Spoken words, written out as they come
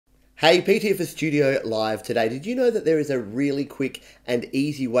Hey, Pete here for Studio Live today. Did you know that there is a really quick and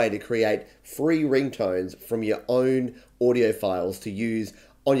easy way to create free ringtones from your own audio files to use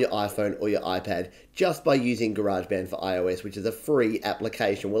on your iPhone or your iPad just by using GarageBand for iOS, which is a free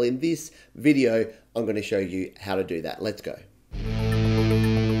application? Well, in this video, I'm going to show you how to do that. Let's go.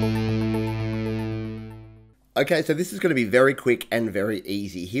 Okay, so this is going to be very quick and very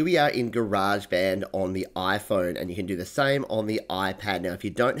easy. Here we are in GarageBand on the iPhone, and you can do the same on the iPad. Now, if you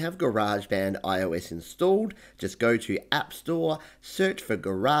don't have GarageBand iOS installed, just go to App Store, search for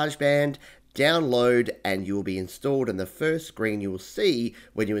GarageBand, download, and you will be installed. And the first screen you will see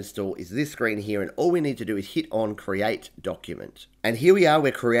when you install is this screen here, and all we need to do is hit on Create Document. And here we are,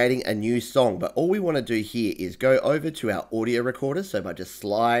 we're creating a new song, but all we want to do here is go over to our audio recorder. So by just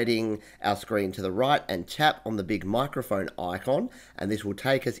sliding our screen to the right and tap on the big microphone icon, and this will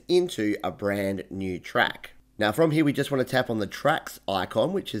take us into a brand new track. Now from here, we just want to tap on the tracks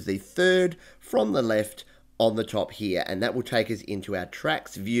icon, which is the third from the left on the top here, and that will take us into our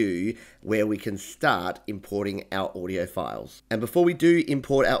tracks view where we can start importing our audio files. And before we do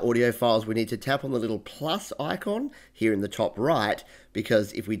import our audio files, we need to tap on the little plus icon here in the top right,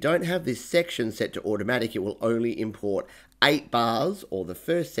 because if we don't have this section set to automatic, it will only import 8 bars, or the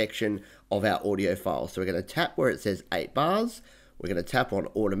first section of our audio file. So we're going to tap where it says 8 bars, we're going to tap on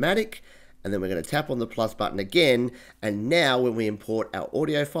automatic, and then we're going to tap on the plus button again, and now when we import our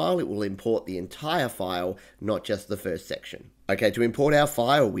audio file, it will import the entire file, not just the first section. Okay, to import our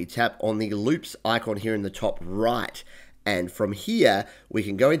file, we tap on the loops icon here in the top right, and from here, we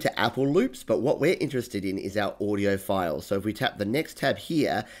can go into Apple Loops, but what we're interested in is our audio files. So if we tap the next tab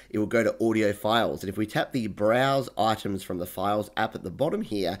here, it will go to Audio Files. And if we tap the Browse Items from the Files app at the bottom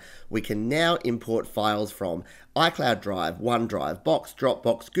here, we can now import files from iCloud Drive, OneDrive, Box,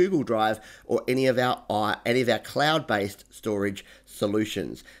 Dropbox, Google Drive, or any of our cloud-based storage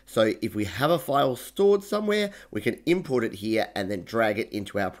solutions. So if we have a file stored somewhere, we can import it here and then drag it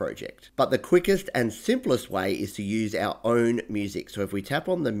into our project. But the quickest and simplest way is to use our own music. So if we tap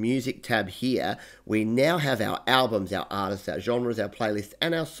on the Music tab here, we now have our albums, our artists, our genres, our playlists,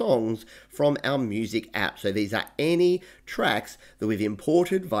 and our songs from our music app. So these are any tracks that we've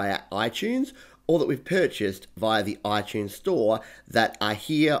imported via iTunes or that we've purchased via the iTunes store that are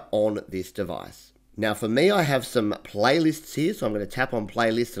here on this device. Now for me, I have some playlists here, so I'm going to tap on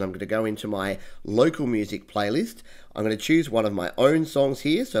playlist and I'm going to go into my local music playlist. I'm going to choose one of my own songs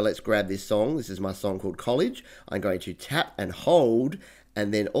here, so let's grab this song. This is my song called College. I'm going to tap and hold,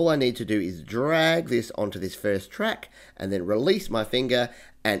 and then all I need to do is drag this onto this first track and then release my finger,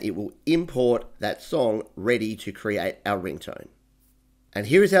 and it will import that song ready to create our ringtone. And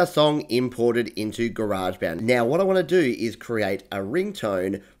here is our song imported into GarageBand. Now what I want to do is create a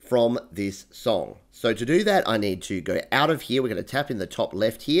ringtone from this song. So to do that, I need to go out of here. We're going to tap in the top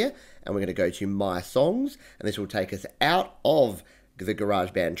left here, and we're going to go to My Songs, and this will take us out of the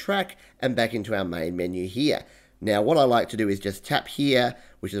GarageBand track and back into our main menu here. Now what I like to do is just tap here,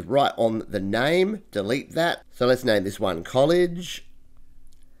 which is right on the name, delete that. So let's name this one College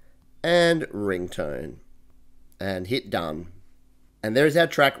and Ringtone, and hit done. And there is our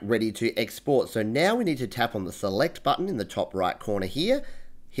track ready to export. So now we need to tap on the select button in the top right corner here,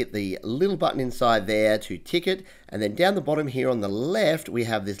 hit the little button inside there to tick it, and then down the bottom here on the left, we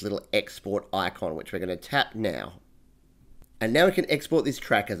have this little export icon, which we're going to tap now. And now we can export this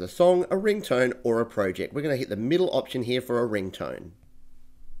track as a song, a ringtone, or a project. We're going to hit the middle option here for a ringtone.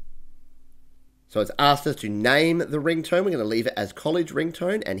 So it's asked us to name the ringtone. We're going to leave it as College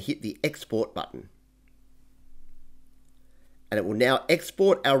Ringtone and hit the export button. And it will now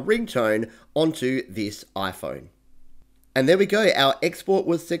export our ringtone onto this iPhone. And there we go, our export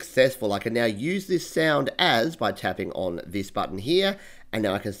was successful. I can now use this sound as by tapping on this button here, and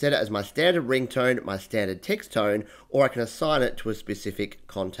now I can set it as my standard ringtone, my standard text tone, or I can assign it to a specific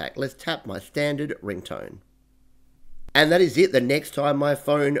contact. Let's tap my standard ringtone. And that is it. The next time my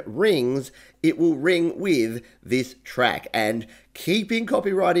phone rings, it will ring with this track. And keeping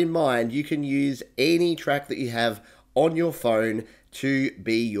copyright in mind, you can use any track that you have on your phone to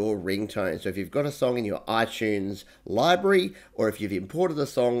be your ringtone. So if you've got a song in your iTunes library, or if you've imported a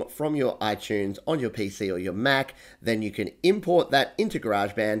song from your iTunes on your PC or your Mac, then you can import that into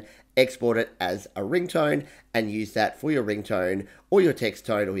GarageBand, export it as a ringtone, and use that for your ringtone or your text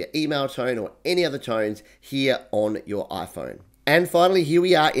tone or your email tone or any other tones here on your iPhone. And finally, here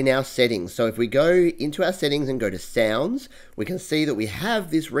we are in our settings. So if we go into our settings and go to sounds, we can see that we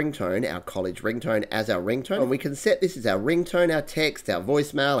have this ringtone, our College Ringtone, as our ringtone. And we can set this as our ringtone, our text, our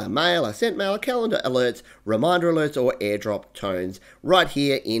voicemail, our mail, our sent mail, our calendar alerts, reminder alerts, or airdrop tones right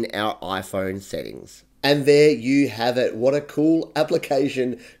here in our iPhone settings. And there you have it. What a cool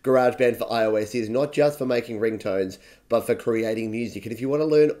application GarageBand for iOS is, not just for making ringtones, but for creating music. And if you want to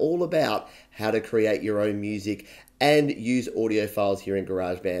learn all about how to create your own music and use audio files here in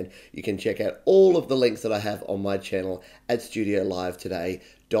GarageBand, you can check out all of the links that I have on my channel at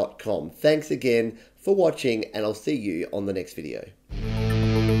studiolivetoday.com. Thanks again for watching, and I'll see you on the next video.